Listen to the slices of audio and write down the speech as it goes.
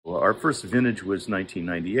our first vintage was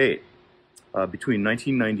 1998. Between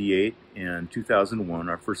 1998 and 2001,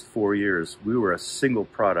 our first 4 years, we were a single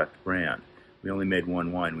product brand. We only made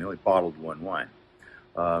one wine. We only bottled one wine.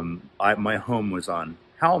 My home was on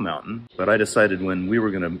Howell Mountain, but I decided when we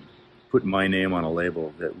were going to put my name on a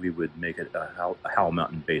label that we would make it a Howell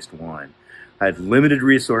Mountain-based wine. I had limited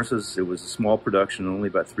resources. It was a small production, only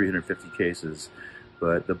about 350 cases,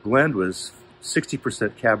 but the blend was 60%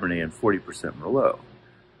 Cabernet and 40% Merlot.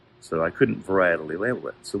 So I couldn't varietally label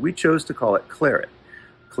it. So we chose to call it Claret.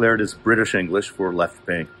 Claret is British English for left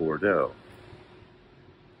bank Bordeaux.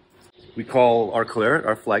 We call our Claret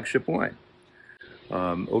our flagship wine.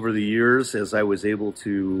 Over the years, as I was able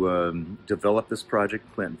to develop this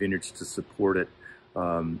project, plant vineyards to support it,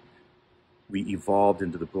 we evolved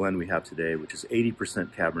into the blend we have today, which is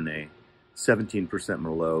 80% Cabernet, 17%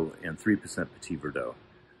 Merlot, and 3% Petit Verdot.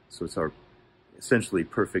 So it's our essentially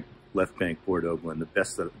perfect left bank Bordeaux blend, the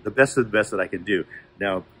best of the best that I can do.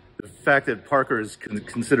 Now, the fact that Parker has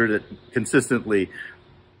considered it consistently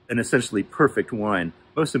an essentially perfect wine,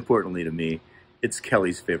 most importantly to me, it's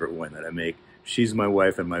Kelly's favorite wine that I make. She's my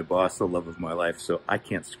wife and my boss, the love of my life, so I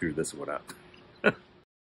can't screw this one up.